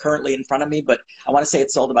numbers currently in front of me, but I want to say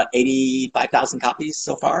it sold about 85,000 copies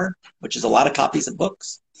so far, which is a lot of copies of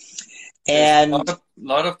books. And a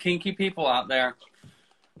lot of kinky people out there.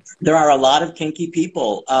 There are a lot of kinky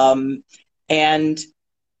people. And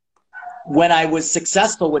when I was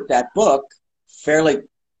successful with that book,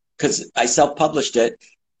 because I self-published it,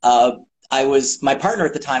 my partner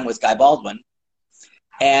at the time was Guy Baldwin.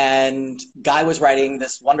 And Guy was writing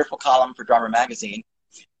this wonderful column for Drummer Magazine.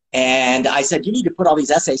 And I said, you need to put all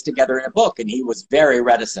these essays together in a book. And he was very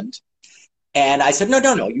reticent. And I said,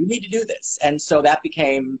 no, you need to do this. And so that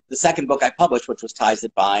became the second book I published, which was Ties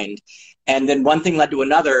That Bind. And then one thing led to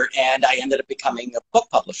another, and I ended up becoming a book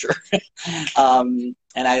publisher. And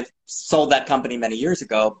I sold that company many years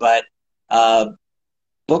ago. But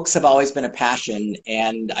books have always been a passion.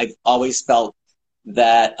 And I've always felt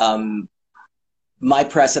that my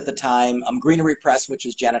press at the time, Greenery Press, which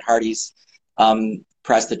is Janet Hardy's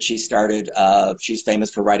press that she started. She's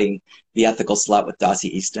famous for writing The Ethical Slut with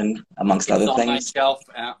Dossie Easton, amongst other things. It's on my shelf,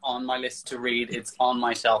 on my list to read. It's on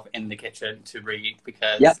my shelf in the kitchen to read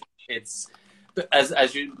because it's,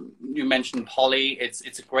 as you mentioned, poly.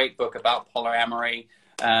 It's a great book about polyamory.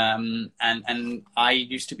 And I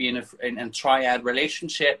used to be in a triad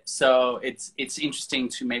relationship, so it's interesting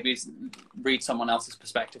to maybe read someone else's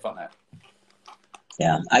perspective on it.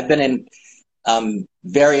 Yeah, I've been in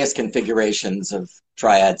various configurations of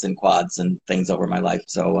triads and quads and things over my life.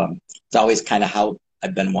 So it's always kind of how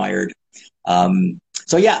I've been wired.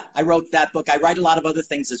 So yeah, I wrote that book. I write a lot of other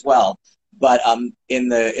things as well, but in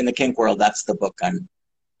the kink world, that's the book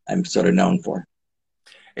I'm sort of known for.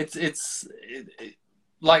 It's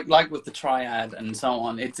like with the triad and so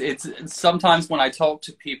on. It's sometimes when I talk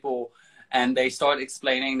to people and they start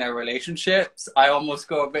explaining their relationships, I almost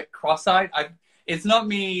go a bit cross-eyed. It's not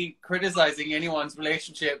me criticizing anyone's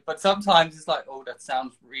relationship, but sometimes it's like, oh, that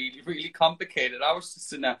sounds really, really complicated. I was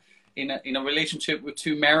just in a relationship with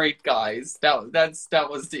two married guys. That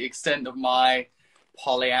was the extent of my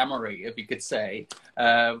polyamory, if you could say.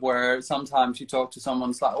 where sometimes you talk to someone,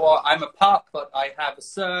 it's like, well, I'm a pup, but I have a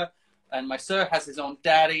sir, and my sir has his own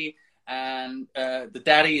daddy, and the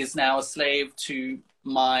daddy is now a slave to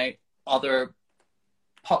my other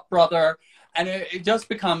pup brother. And it just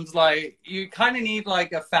becomes like, you kind of need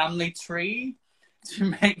like a family tree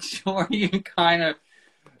to make sure you kind of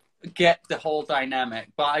get the whole dynamic.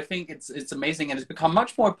 But I think it's amazing, and it's become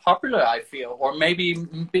much more popular, I feel, or maybe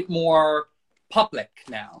a bit more public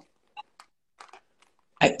now.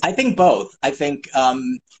 I think both. I think,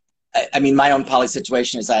 I mean, my own poly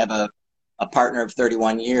situation is I have a partner of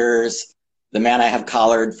 31 years. The man I have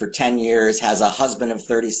collared for 10 years has a husband of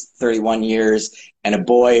 31 years and a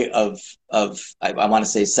boy of I want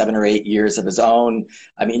to say 7 or 8 years of his own.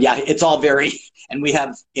 I mean, yeah, it's all very, and we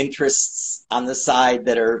have interests on the side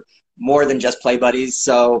that are more than just play buddies.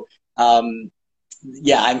 So,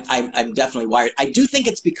 yeah, I'm definitely wired. I do think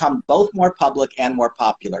it's become both more public and more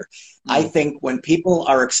popular. I think when people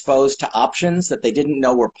are exposed to options that they didn't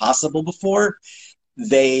know were possible before,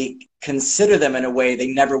 they consider them in a way they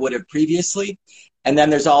never would have previously. And then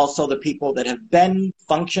there's also the people that have been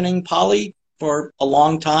functioning poly for a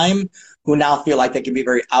long time who now feel like they can be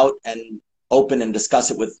very out and open and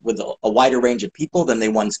discuss it with a wider range of people than they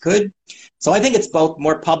once could. So I think it's both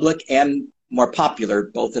more public and more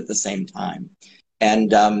popular, both at the same time.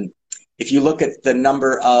 And if you look at the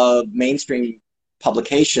number of mainstream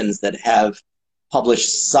publications that have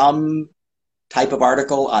published some type of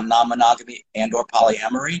article on non-monogamy and or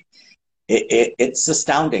polyamory, it's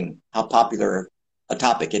astounding how popular a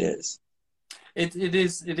topic it is. It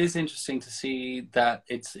is interesting to see that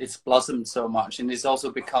it's blossomed so much, and it's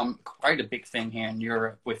also become quite a big thing here in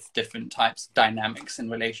Europe with different types of dynamics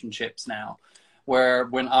in relationships now. Where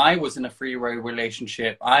when I was in a freeway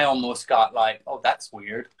relationship, I almost got like, oh, that's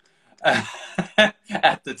weird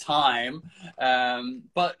at the time.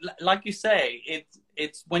 But like you say,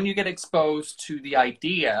 it's when you get exposed to the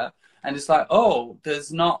idea, and it's like, oh, there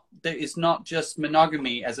is not just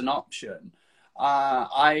monogamy as an option.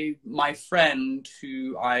 My friend,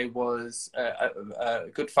 who I was a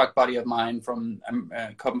good fuck buddy of mine from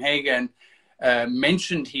Copenhagen,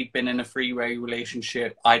 mentioned he'd been in a three-way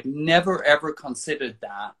relationship. I'd never ever considered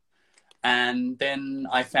that, and then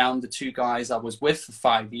I found the two guys I was with for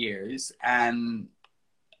 5 years, and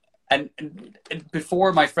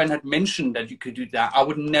before my friend had mentioned that you could do that, I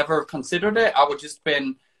would never have considered it. I would just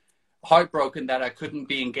been heartbroken that I couldn't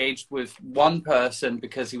be engaged with one person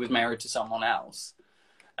because he was married to someone else.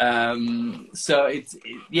 So it's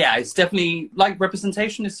definitely like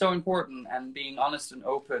representation is so important, and being honest and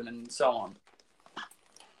open and so on.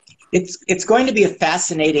 It's going to be a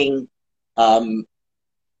fascinating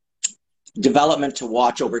development to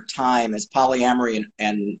watch over time as polyamory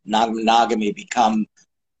and non-monogamy become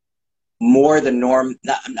more the norm.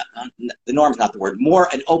 The norm's not the word. More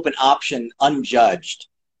an open option, unjudged.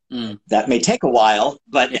 That may take a while,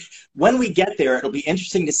 but when we get there, it'll be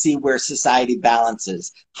interesting to see where society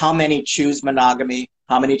balances. How many choose monogamy?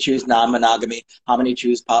 How many choose non-monogamy? How many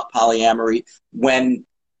choose polyamory? When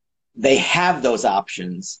they have those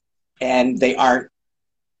options and they aren't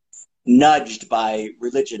nudged by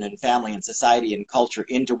religion and family and society and culture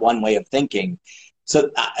into one way of thinking. So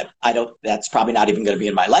I don't, that's probably not even going to be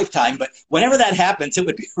in my lifetime, but whenever that happens, it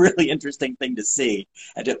would be a really interesting thing to see,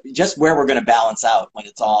 and just where we're going to balance out when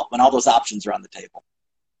when all those options are on the table.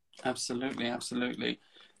 Absolutely. Absolutely.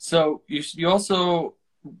 So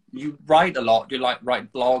you write a lot, you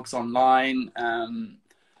write blogs online.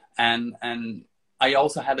 And I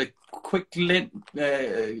also had a quick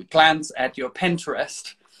glance at your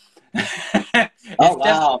Pinterest. Oh,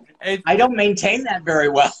 wow. I don't maintain that very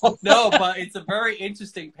well. No, but it's a very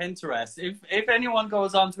interesting Pinterest. If anyone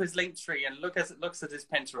goes onto his Linktree and looks at his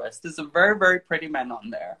Pinterest, there's some very, very pretty men on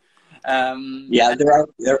there. Yeah,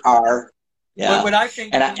 there are. Yeah. When I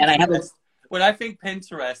think when I think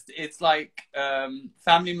Pinterest, it's like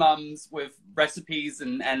family mums with recipes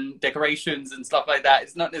and decorations and stuff like that.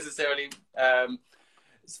 It's not necessarily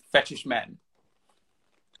fetish men.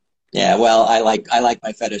 Yeah, well, I like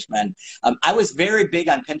my fetish men. I was very big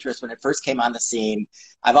on Pinterest when it first came on the scene.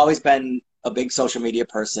 I've always been a big social media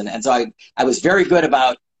person, and so I was very good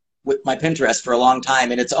with my Pinterest for a long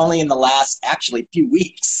time, and it's only in the last actually few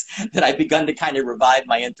weeks that I've begun to kind of revive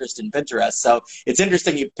my interest in Pinterest. So it's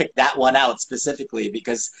interesting you picked that one out specifically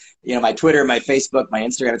because, you know, my Twitter, my Facebook, my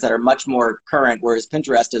Instagram, etc. are much more current, whereas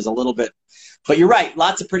Pinterest is a little bit. But you're right,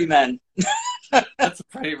 lots of pretty men. Lots of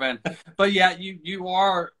pretty men. But yeah, you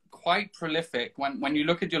are quite prolific. When you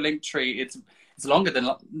look at your Linktree, it's longer than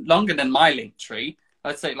my Linktree.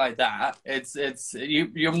 Let's say it like that.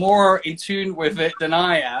 You're more in tune with it than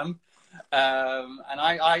I am, and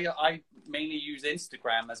I mainly use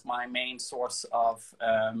Instagram as my main source of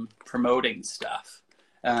promoting stuff.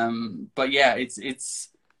 But yeah, it's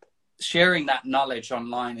sharing that knowledge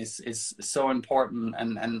online is so important,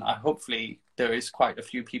 and hopefully there is quite a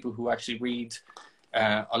few people who actually read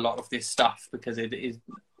a lot of this stuff, because it is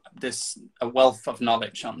there's a wealth of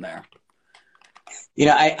knowledge on there. You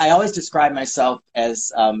know, I always describe myself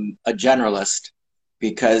as a generalist,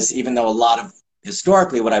 because even though a lot of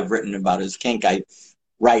historically what I've written about is kink, I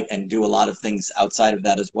write and do a lot of things outside of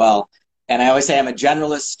that as well. And I always say I'm a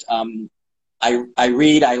generalist. I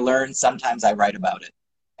read, I learn, sometimes I write about it.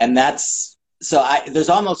 And that's, so there's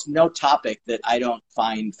almost no topic that I don't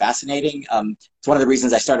find fascinating. It's one of the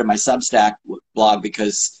reasons I started my Substack blog,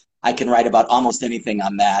 because I can write about almost anything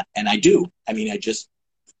on that. And I do. I mean, I just,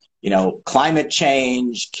 you know, climate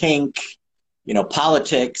change, kink, you know,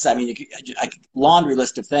 politics. I mean, laundry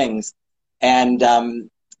list of things. And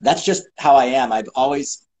that's just how I am. I've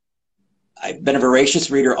been a voracious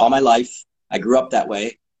reader all my life. I grew up that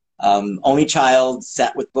way. Only child,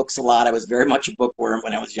 sat with books a lot. I was very much a bookworm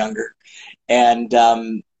when I was younger. And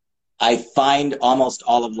I find almost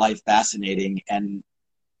all of life fascinating, and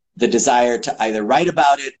the desire to either write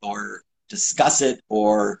about it or discuss it,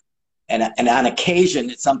 and on occasion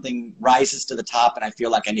it's something rises to the top and I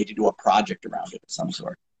feel like I need to do a project around it of some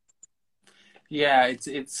sort. Yeah,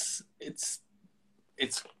 it's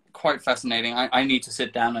quite fascinating. I need to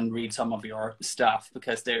sit down and read some of your stuff,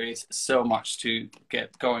 because there is so much to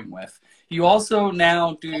get going with. You also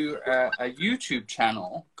now do a YouTube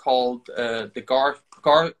channel called the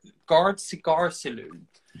Guard Cigar Saloon.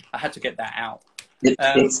 I had to get that out.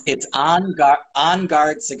 It's On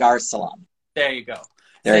Guard Cigar Salon. There you go.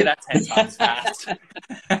 Say that 10 times fast.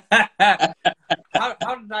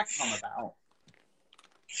 How did that come about?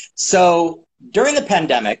 So during the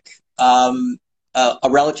pandemic, a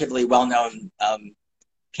relatively well-known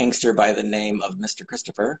kinkster by the name of Mr.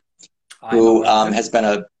 Christopher, who has been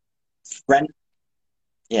a friend,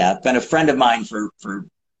 been a friend of mine for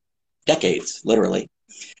decades, literally.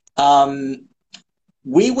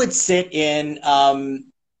 We would sit in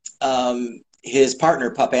his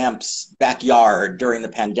partner Pup Amp's backyard during the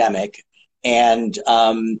pandemic, and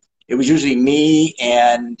it was usually me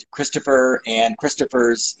and Christopher and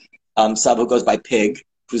Christopher's sub, who goes by Pig,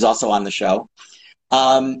 who's also on the show,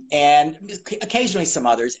 and occasionally some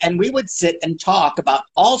others, and we would sit and talk about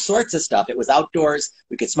all sorts of stuff. It was outdoors,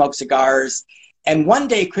 we could smoke cigars, and one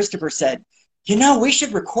day Christopher said, you know, we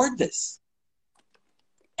should record this.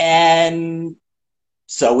 And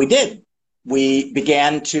so we did. We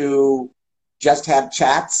began to just have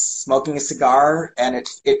chats, smoking a cigar, and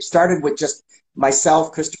it started with just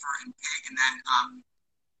myself, Christopher, and Pig, and then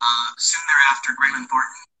soon thereafter, Graylin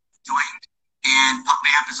Thornton joined, and Pup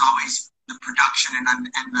Amp is always the production and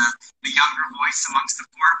the younger voice amongst the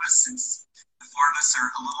four of us, since the four of us are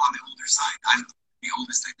a little on the older side. I'm the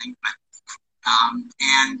oldest, I think, but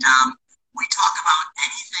we talk about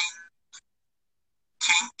anything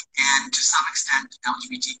kink and to some extent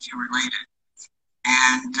LGBTQ related.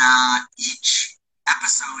 And each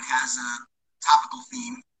episode has a topical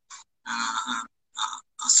theme,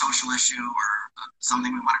 a social issue, or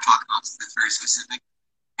something we want to talk about that's very specific.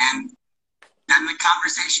 And then the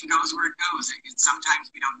conversation goes where it goes.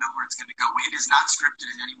 Sometimes we don't know where it's going to go. It is not scripted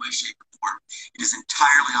in any way, shape, or form. It is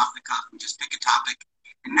entirely off the cuff. We just pick a topic.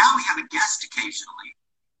 And now we have a guest occasionally.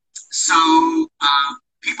 So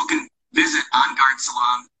people can visit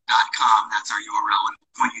onguardsalon.com. That's our URL, and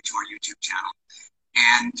we'll point you to our YouTube channel.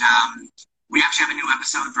 And we actually have a new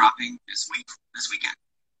episode dropping this weekend.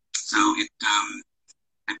 So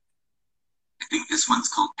I think this one's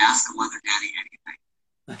called Ask a Leather Daddy Anything.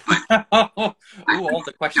 But all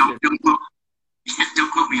the questions. Don't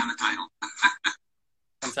quote me on the title.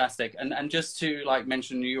 Fantastic. And just to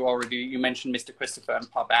mention, you mentioned Mr. Christopher and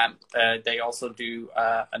Pup Amp. They also do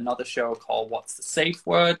another show called What's the Safe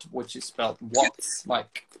Word, which is spelled What's,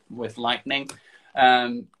 like with lightning,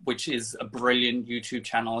 which is a brilliant YouTube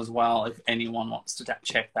channel as well, if anyone wants to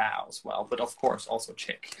check that out as well. But of course, also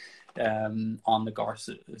check on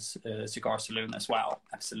the Cigar Saloon as well.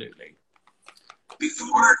 Absolutely.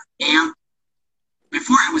 Before Amp,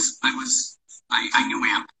 I knew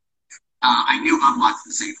Amp. I knew about What's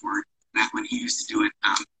the Safe Word back when he used to do it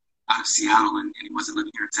out of Seattle, and he wasn't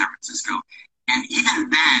living here in San Francisco. And even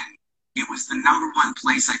then, it was the #1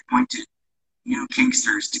 place I pointed new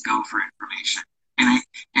kinksters to go for information. And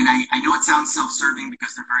I know it sounds self-serving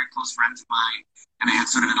because they're very close friends of mine, and I have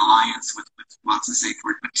sort of an alliance with What's the Safe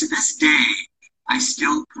Word. But to this day, I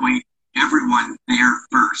still point everyone there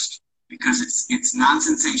first, because it's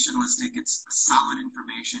non-sensationalistic, it's solid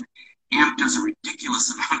information. Amp does a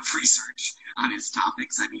ridiculous amount of research on his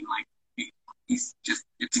topics. I mean,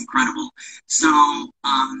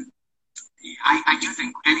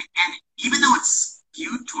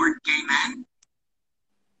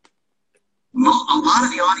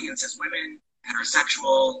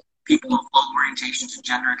 heterosexual, people of all orientations and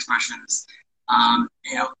gender expressions.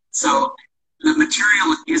 So the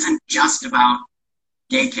material isn't just about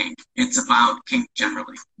gay kink; it's about kink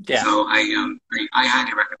generally. Yeah. So I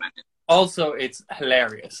highly recommend it. Also, it's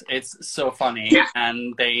hilarious. It's so funny. Yeah.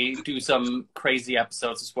 And they do some crazy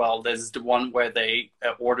episodes as well. There's the one where they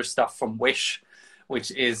order stuff from Wish,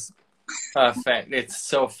 which is perfect. It's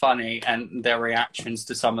so funny. And their reactions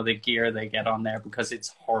to some of the gear they get on there, because it's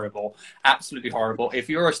horrible. Absolutely horrible. If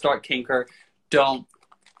you're a start kinker, don't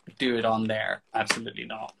do it on there. Absolutely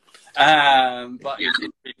not. But it's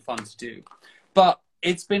really fun to do. But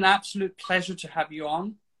it's been an absolute pleasure to have you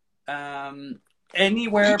on.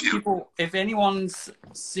 Anywhere people, if anyone's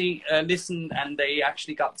listened and they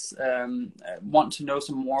actually want to know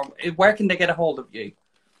some more, where can they get a hold of you?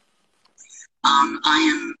 I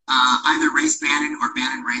am either Race Bannon or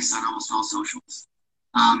Bannon Race on almost all socials.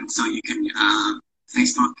 So you can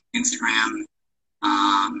Facebook, Instagram,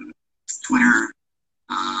 Twitter.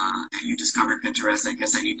 You discovered Pinterest. I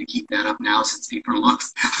guess I need to keep that up now since people are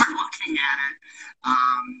looking at it.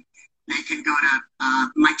 They can go to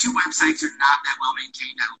my two websites are not that well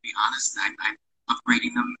maintained. I will be honest. I'm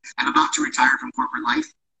upgrading them. I'm about to retire from corporate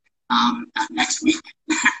life next week,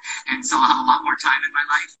 and so I'll have a lot more time in my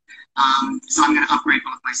life. So I'm going to upgrade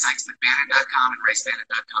both my sites, but Bannon.com and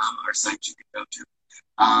RaceBannon.com are sites you can go to.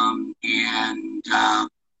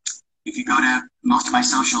 If you go to most of my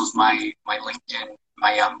socials, my LinkedIn,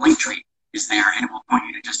 my link tree is there, and it will point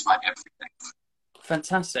you to just about everything.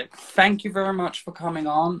 Fantastic. Thank you very much for coming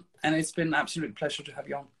on, and it's been an absolute pleasure to have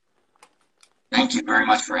you on. Thank you very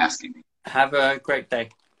much for asking me. Have a great day.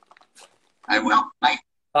 I will. Bye.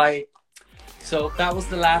 Bye. So that was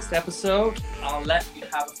the last episode. I'll let you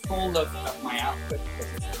have a full look at my outfit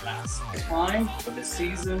because it's the last time for this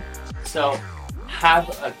season. So have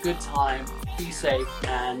a good time, be safe,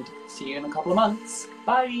 and see you in a couple of months.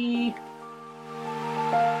 Bye.